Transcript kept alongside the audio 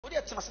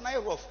What are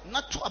you rough?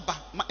 Not to aba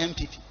my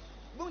NPP.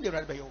 Don't the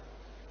right by you.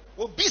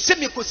 O be se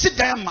me ko sit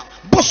down ma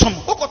bosom.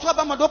 O ko to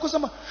aba ma do ko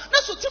sama. Na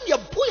so tim ya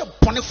boy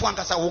bone fo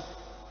ankasa wo.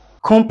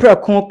 Compare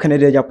con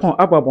Canada Agyapong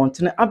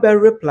ababontene abe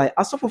reply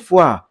asofofo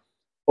a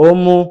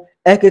omo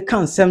eke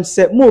kan sem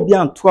se mo bi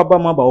anto aba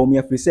ma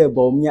Bawumia free se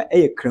Bawumia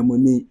eye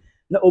kremoni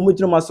na omo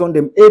gyina maso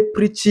dem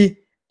preachi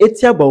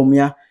etia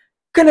Bawumia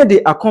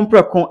Canada a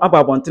compare con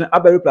ababontene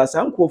abe reply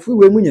sa nkofu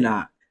we mu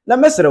nyina na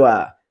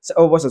mesrewa se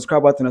over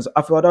subscribe button so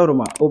afi oda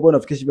roma over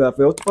notification bell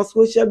afi to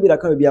social media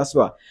kan bi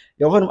aso a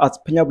you honum at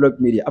Penyah blog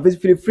media afi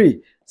feel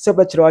free se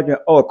be kire wadwen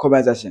all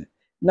comment section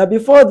na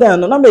before then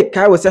no na make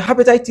kai we say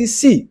hepatitis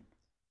C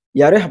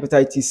yare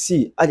hepatitis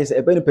C aje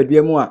ebe no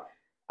pedua mu a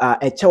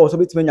eche wo so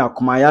bitimenya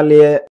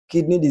akomayale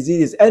kidney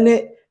diseases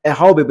ene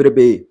how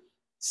bebrebe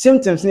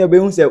symptoms ne ebe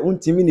hu se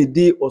untimi ni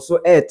di oso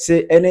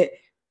ete ene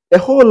a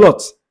whole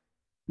lot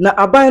na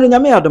aban no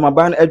nyame adom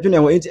aban adwene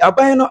ho enti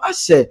aban no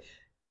ahye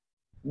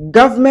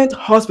government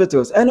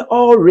hospitals and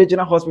all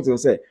regional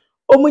hospitals say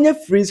omunye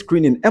free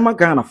screening ema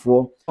Ghana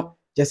for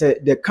just say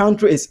the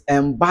country is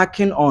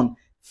embarking on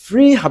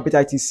free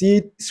hepatitis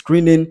C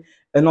screening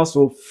and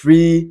also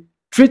free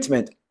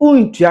treatment.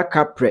 Untia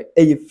capre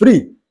a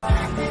free.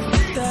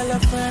 Tell a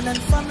friend and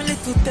family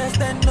to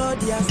test and know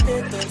their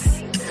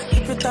status.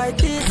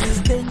 Hepatitis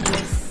is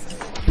dangerous.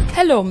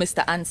 Hello,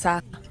 Mr.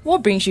 Ansah.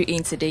 What brings you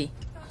in today?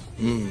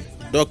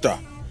 Doctor,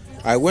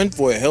 I went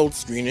for a health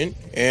screening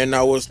and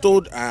I was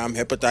told I am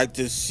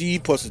hepatitis C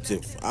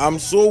positive. I'm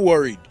so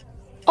worried.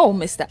 Oh,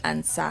 Mr.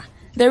 Ansah,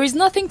 there is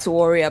nothing to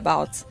worry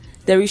about.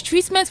 There is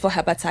treatment for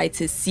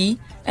hepatitis C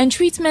and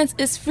treatment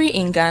is free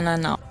in Ghana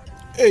now.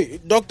 Hey,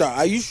 doctor,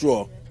 are you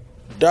sure?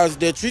 Does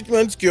the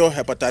treatment cure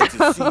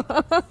hepatitis C?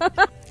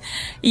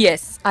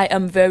 Yes, I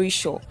am very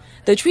sure.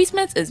 The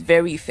treatment is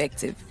very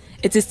effective.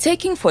 It is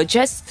taken for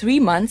just 3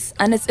 months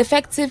and it's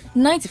effective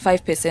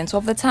 95%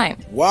 of the time.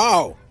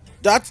 Wow,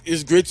 that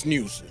is great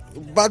news.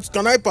 But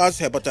can I pass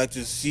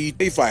hepatitis C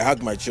if I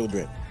hug my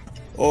children?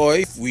 Or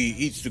if we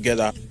eat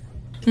together?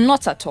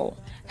 Not at all.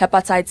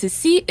 Hepatitis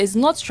C is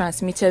not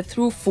transmitted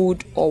through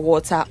food or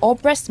water or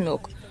breast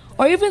milk,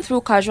 or even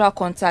through casual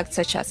contact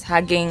such as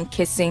hugging,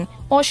 kissing,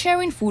 or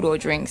sharing food or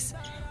drinks.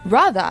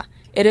 Rather,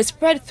 it is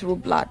spread through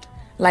blood,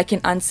 like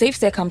in unsafe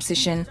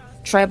circumcision,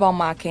 tribal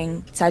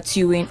marking,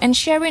 tattooing, and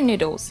sharing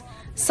needles,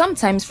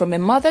 sometimes from a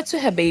mother to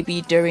her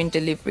baby during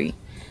delivery.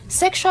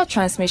 Sexual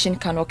transmission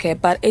can occur,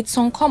 but it's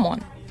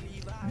uncommon.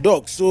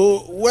 Doc, so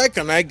where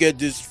can I get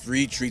this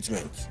free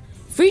treatment?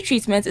 Free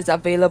treatment is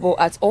available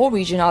at all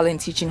regional and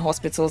teaching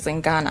hospitals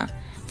in Ghana.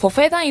 For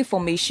further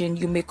information,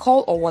 you may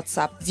call or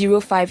WhatsApp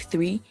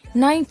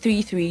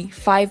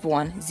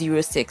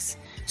 053-933-5106.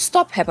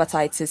 Stop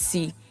hepatitis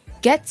C.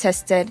 Get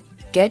tested,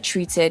 get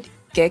treated,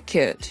 get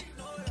cured.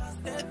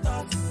 Get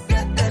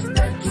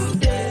tested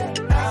today.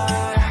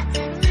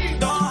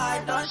 Don't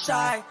hide, don't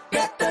shy.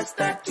 Get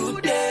tested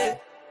today.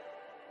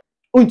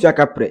 Untia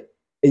capre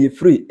a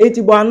free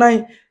 80 boy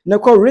na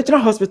call regional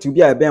hospital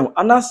bi a ben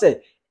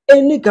anase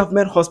any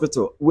government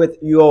hospital with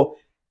your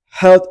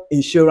health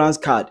insurance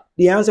card.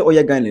 The answer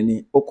oya Ghana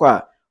ni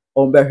okwa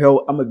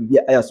ombehwe ama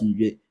bibia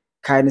ayasumdwe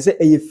kai ne say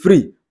e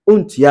free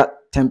untua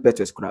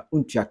temperatures kura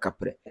untua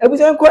capre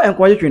ebusen ko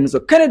enkoje twen so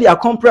Canada a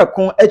compare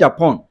kon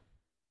Agyapong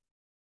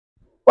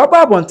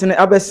papa bontene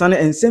abesane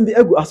ensem bi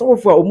agu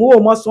asofofo a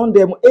omo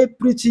Sunday mo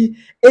preachi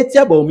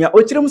etia Bawumia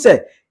ochirim say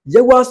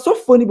yewa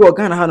asofo ni bi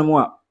Ghana hanmo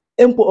a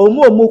empo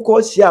omo ko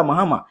hia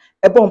mahama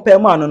ebompa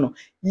ma no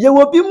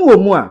yewo bi mu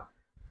omu a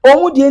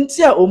omu die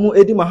ntia omu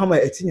edi mahama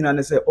etinyina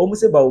ne se omu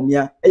se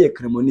Bawumia eye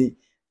kremoni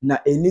na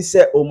eni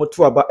se omu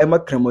to aba ema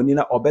kremoni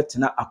na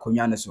obetena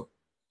akonwa ne so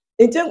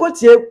entenko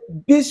tie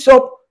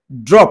bishop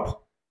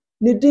drop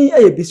ni din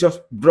eye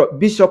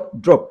bishop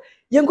drop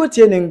yenko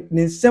tie ne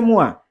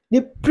nsemu a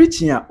ni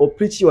preaching a o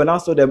preach you na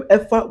so dem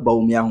efa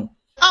Bawumia ho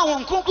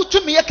Awon konku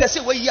tumi ye kese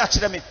we yi a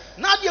kire me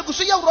na de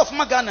aguso ye wuro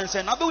fuma Ghana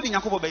nse na be wudi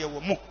Nyankopon be ye wo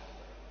mu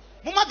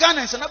ma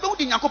Ghana nse na be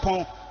wudi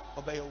Nyankopon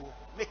obe ye wo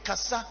me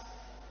kasa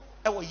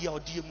e wo ye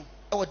odie mu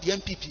e wo de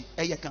NPP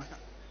e ye Ghana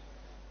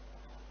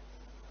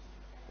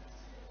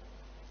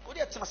ko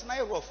de tama na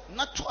ye rough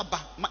na to aba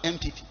ma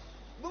NPP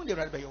be wudi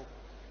right be ye wo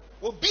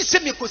obi se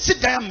me ko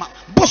sit down ma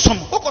bosom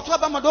o ko to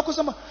aba ma do ko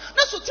sama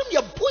na so tim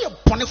ye boy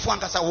bonefo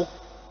ankasa wo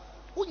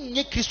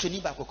unye Kristo ni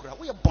ba kokora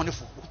wo ye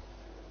bonefo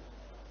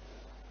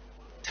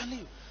tell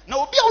you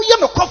now obi a wo ye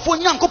me kofo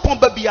Nyankopon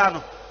ba bia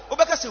no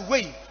obeka say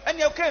wey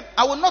and okay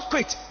I will not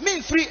quit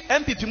me free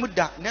NPP mu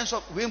da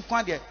nenso we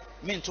nkwa de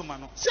me ntoma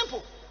no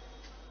simple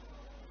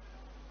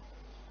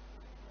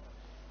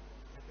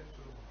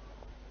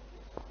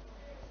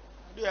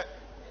yeah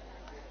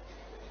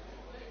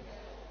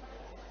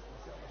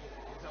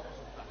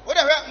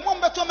whatever mo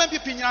mbeto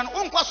NPP nyina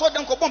no nkwa so de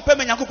nkobon pa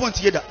me Nyankopon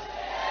tie da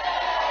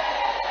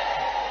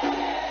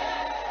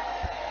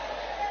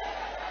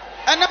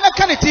and never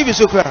can TV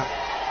so kra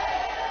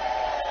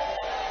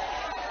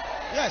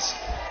yes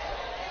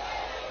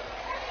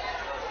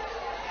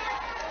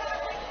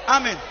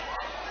amen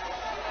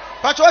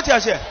pacho what you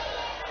say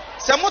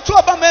se moto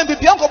oba man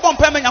bibia nkobon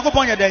pa me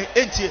Nyankopon ye den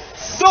entie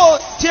So,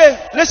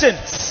 listen,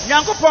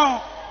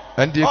 Yankopon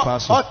and the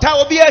pastor or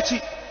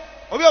Taobiachi,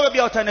 Obi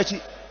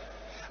alternative.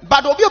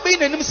 But Obi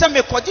in him some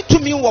quality to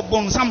me or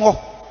bone somehow.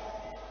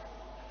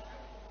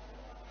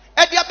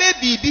 At your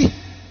baby.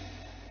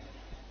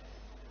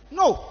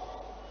 No.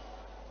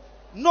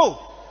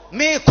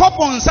 Me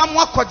couple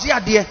someone kodia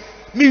dear.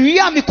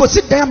 Me could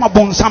sit there my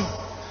bone some.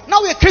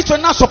 Now we're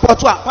Christian now support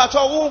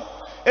Patrol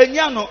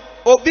Enyano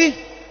Obi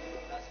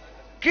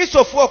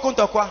Christopher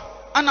Kuntokwa,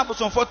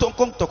 Anaboson Photo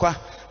Kuntokwa,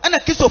 and a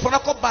Christopher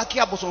back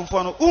here Boson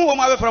Fono. Who am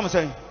I from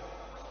saying?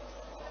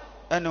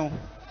 I know.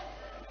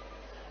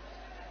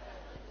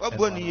 What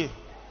one year?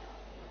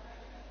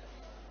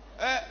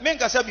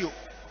 Menka Sabu.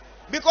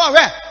 Because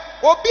where?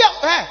 Obi,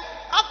 I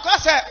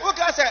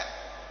say,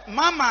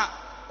 Mama,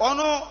 or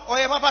no, or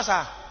your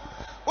papa.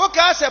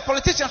 Okay, say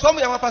politicians, some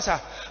of your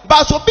papa.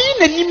 But so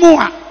being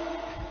anymore.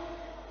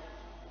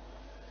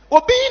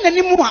 Obi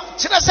anymore.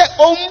 Should I say,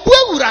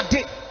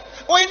 Ombuurade,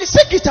 or any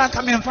secretary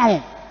coming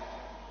from?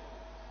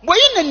 We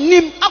in a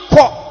name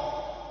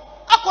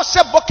Ako se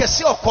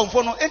bokese o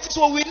konfono enti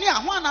so wini a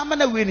ho na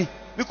amana wini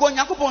because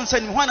Yakobon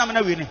sani ho na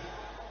amana wini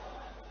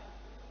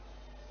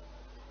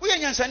wo ye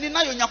nyansani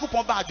na yo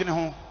Yakobon ba adwene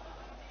ho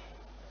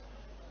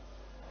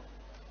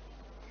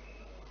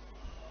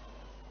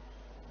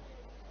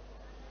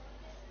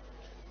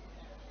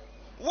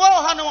wo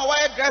ha na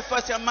wa drive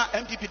first ama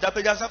NPP da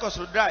peja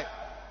sakosro dry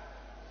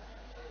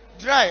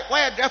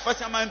why drive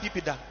first ama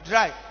NPP da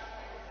dry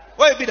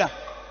why be da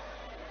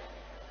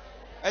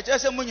e je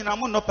se munyina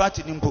mu no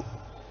party nimpo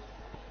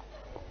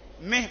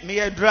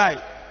me dry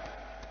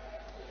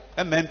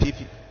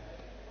MPP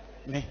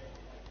me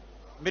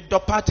do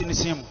party ni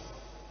sim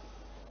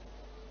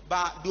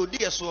ba do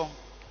di eso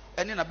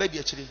ene na ba di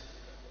akire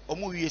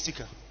omo wie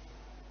sika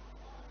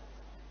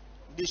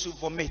they should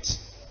vomit.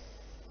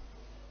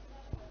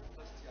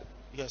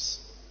 Yes,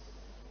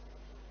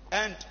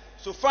 and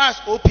so far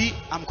as OP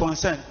I'm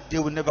concerned, they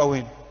will never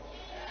win.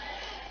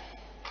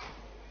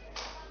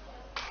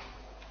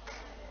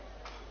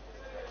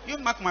 You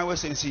mark my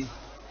words and see.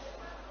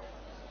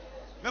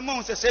 My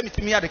mom says, "Send me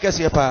to me at the case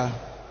here, pa."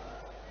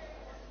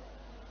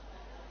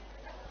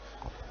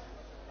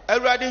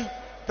 Everybody,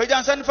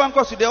 Penyah send phone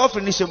calls to the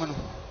offering this morning.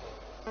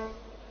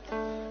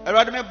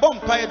 Everybody, me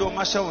bomb pie do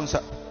masha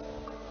onsa.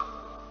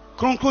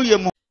 Kronku ye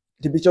mo.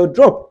 The Bishop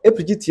drop a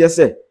pretty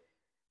say.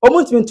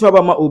 Omuntimi to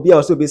aba ma obi a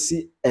also be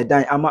si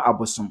edan ama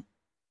abosom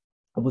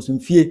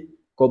fie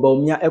ko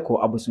Bawumia eko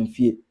abosom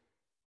fie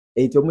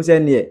enti omu se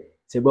ne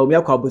se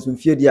Bawumia ko abosom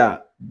fie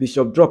dia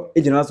Bishop drop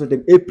e general so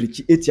dem e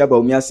preach etia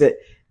Bawumia se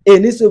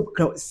eni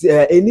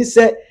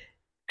se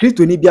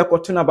Kristo ni bia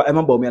koto na ba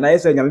ema Bawumia na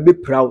yesa nyame be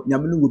proud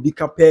nyame no obi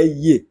ka pa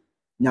yie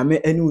nyame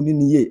eni uni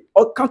ni yie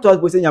o count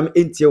us say nyame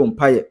entie wo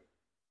mpaye.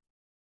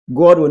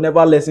 God will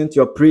never listen to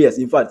your prayers.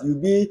 In fact, you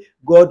be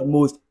God's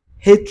most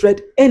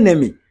hated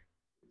enemy.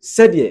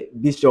 Said ye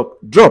Bishop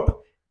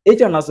drop.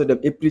 Each and also the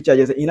preacher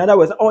just in other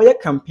words, oh yeah,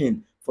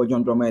 campaign for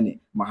John Dramani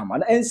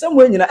Mahama. And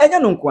somewhere you know, I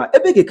don't know, a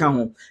big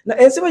account. Now,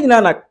 and somewhere you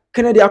know,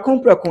 Canada,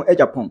 compre con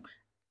Agyapong.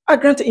 I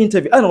grant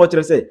interview. I don't know what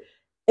you say.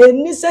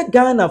 And Nisa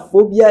Ghana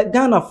phobia,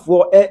 Ghana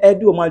for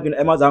Edu Margin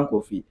Amazon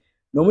coffee.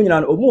 No money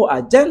on more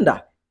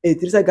agenda.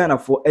 It is a Ghana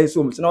for a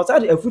so now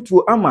outside a foot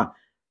to Ama.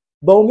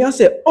 Bawumia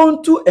say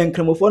on to and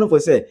Cremophone for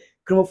say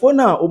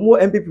Cremophone or more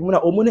NPP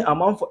muna or money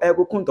amount for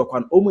ego conto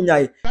can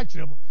omunyai.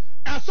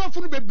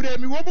 Asofunu bebre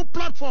mi wo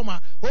platform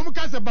a wo mu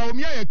ka se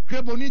Bawumia e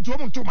kreboni to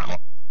wo to ma no.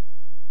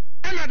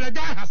 And the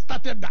guy has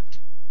started that.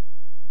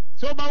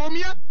 So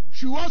Bawumia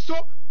should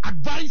also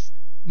advise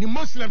the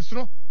Muslims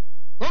no.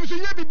 Wo so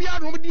nya bibia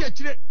no di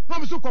akire,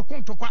 no so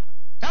kokon to kwa.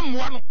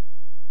 Emmoa no.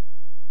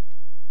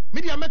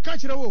 Media meka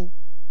kire wo.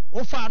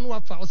 O fa no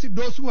afa, o see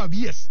those who have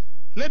ears,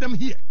 let them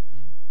hear.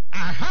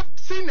 I have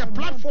seen a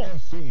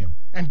platform,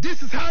 and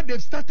this is how they've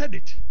started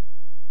it.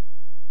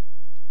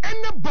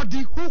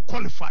 Anybody who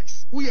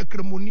qualifies, we are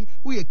Kremoni,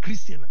 we are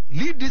Christian,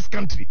 lead this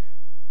country.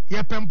 You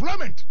have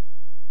employment.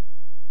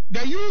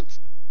 The youth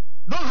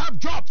don't have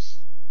jobs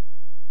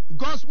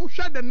because we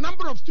share the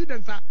number of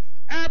students are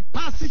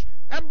passing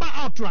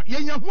out.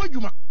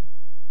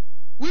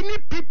 We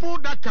need people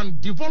that can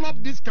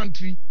develop this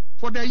country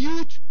for the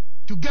youth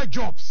to get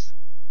jobs.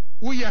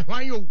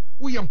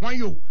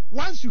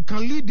 Once you can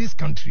lead this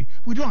country,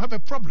 we don't have a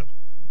problem.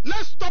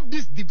 Let's stop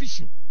this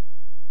division.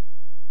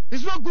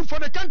 It's not good for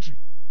the country.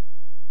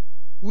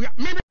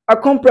 A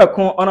compare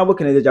con honorable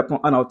Canada Japan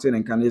and out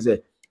in Canada.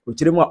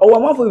 Uchirimo,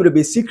 oh, I'm for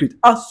be secret.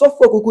 A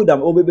soft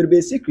kukudam, or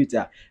be secret.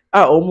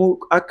 Omu,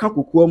 a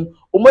kakukum,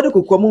 or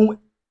Madakukum,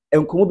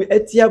 and Kumobi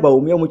etia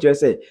Bawumia, which I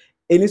say,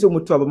 any so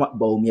much about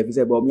Bawumia,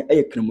 visit Bawumia,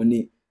 a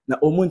cremoni, na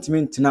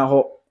omuntimin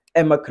tinaho,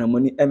 Emma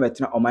cremoni, Emma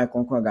tina or my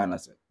conquer Ghana.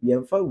 We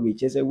have found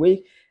which is a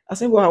way, I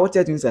say, well, what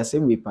things are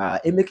same way, pa,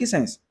 it makes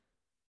sense.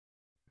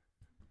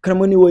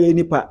 Cremoni way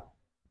nipa.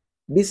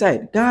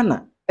 Beside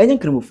Ghana. Any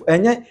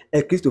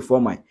a Christopher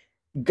mine.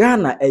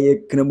 Ghana a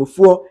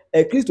Cremophore,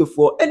 a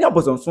Christopher, any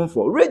opposition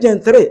for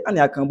Region 3, and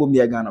I can boom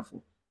near Ghana for.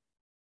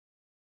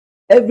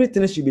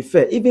 Everything should be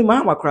fair, even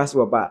Mahama Crass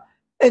were bar,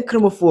 a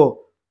Cremophore,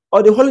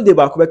 or the holiday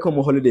back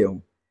come holiday.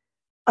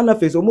 ana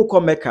face omu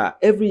come Mecca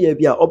every year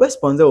bia obe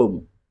sponsor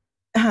omu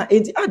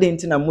enti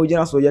adenti na mo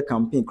gina so ye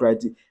campaign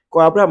krati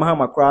ko Abraham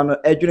Mahama kra no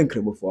edwene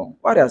nkremofo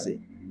what do I say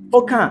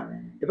okay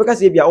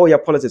because bia oh your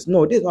politics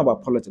no this is not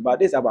about politics but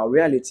this is about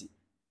reality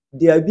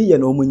there be ye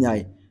no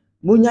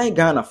munyai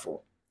Ghana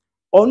for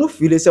onu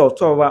feel say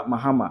otowa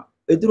Mahama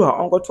eduru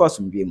ha onko to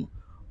asomdwe mu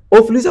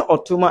ofili say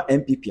otoma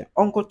NPP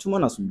onko toma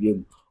na asomdwe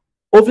mu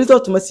ofili say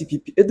otoma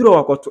CPP eduru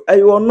wakoto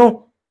ayo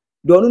no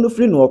do onu no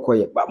fili no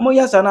okoye but mo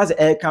yasa na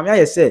say kam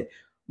ya say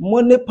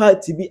money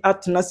party bi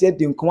atena se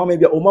de nkoma ma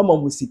bia o mama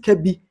musika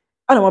bi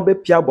ana ma be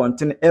pia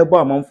bonten ebo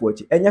amanfo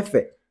achi enye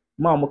fe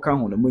ma mo ka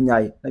ho na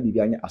munyai na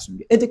bibia anya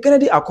asomdwe enti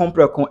Kennedy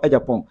akompre kon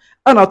Agyapong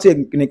ana to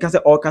ne ka se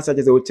o ka se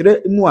je o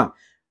kire mu a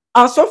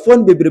asofo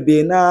n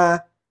bebrebe na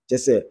je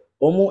se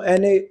omo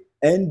ene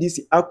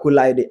NDC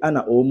akolide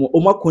ana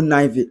omo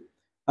akonaive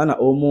ana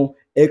omo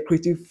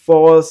creative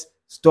false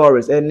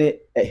stories ene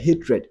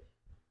hatred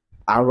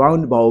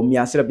around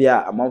Bawumia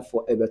Serbia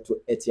amanfo ebeto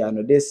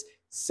etiano this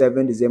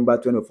 7 December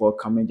 24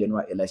 coming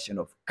general election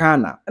of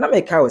Ghana. And I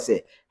make I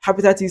say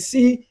hepatitis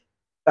C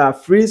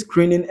free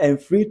screening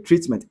and free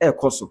treatment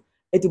koso.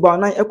 It about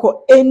 9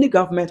 echo any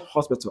government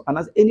hospital and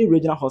as any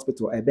regional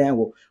hospital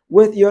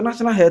with your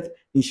national health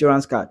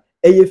insurance card.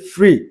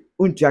 Free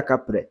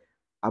untiaka pre.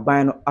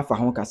 Abano afa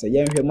hon kasa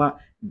yenhwema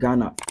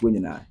Ghana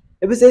wenina.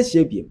 Ebe say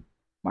shebiem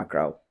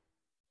makraw.